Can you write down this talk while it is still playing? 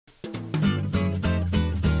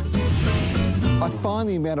I find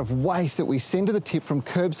the amount of waste that we send to the tip from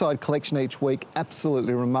curbside collection each week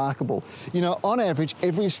absolutely remarkable. You know, on average,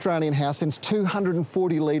 every Australian house sends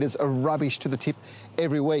 240 litres of rubbish to the tip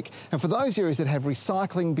every week. And for those areas that have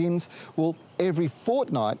recycling bins, well, every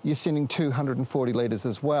fortnight you're sending 240 litres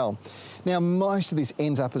as well. Now, most of this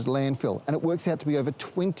ends up as landfill, and it works out to be over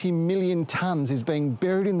 20 million tonnes is being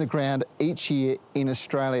buried in the ground each year in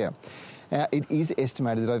Australia. Now, it is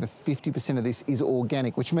estimated that over 50% of this is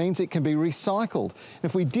organic, which means it can be recycled. And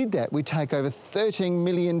if we did that, we'd take over 13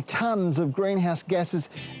 million tonnes of greenhouse gases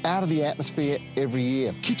out of the atmosphere every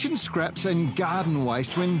year. Kitchen scraps and garden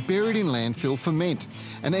waste, when buried in landfill, ferment.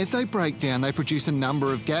 And as they break down, they produce a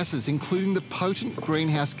number of gases, including the potent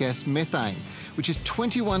greenhouse gas methane, which is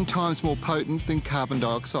 21 times more potent than carbon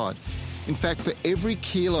dioxide. In fact, for every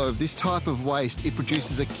kilo of this type of waste, it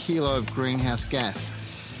produces a kilo of greenhouse gas.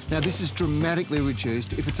 Now, this is dramatically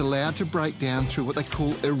reduced if it's allowed to break down through what they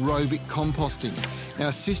call aerobic composting. Now,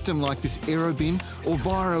 a system like this aerobin or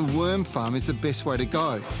via a worm farm is the best way to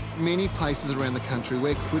go. Many places around the country,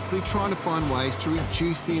 we're quickly trying to find ways to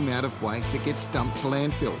reduce the amount of waste that gets dumped to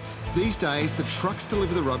landfill. These days, the trucks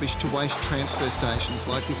deliver the rubbish to waste transfer stations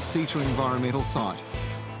like this SITA environmental site.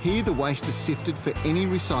 Here, the waste is sifted for any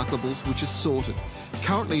recyclables, which is sorted.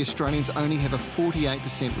 Currently, Australians only have a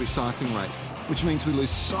 48% recycling rate, which means we lose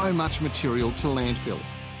so much material to landfill.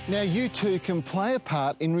 Now, you too can play a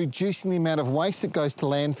part in reducing the amount of waste that goes to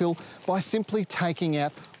landfill by simply taking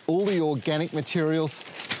out all the organic materials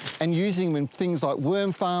and using them in things like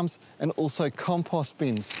worm farms and also compost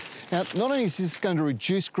bins. Now, not only is this going to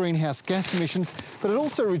reduce greenhouse gas emissions, but it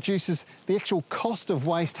also reduces the actual cost of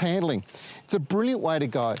waste handling. It's a brilliant way to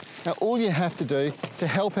go. Now, all you have to do to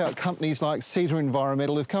help out companies like SITA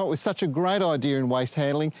Environmental, who've come up with such a great idea in waste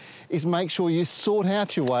handling, is make sure you sort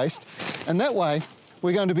out your waste, and that way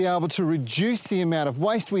we're going to be able to reduce the amount of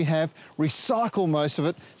waste we have, recycle most of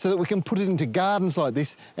it, so that we can put it into gardens like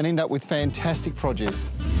this and end up with fantastic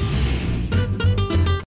produce.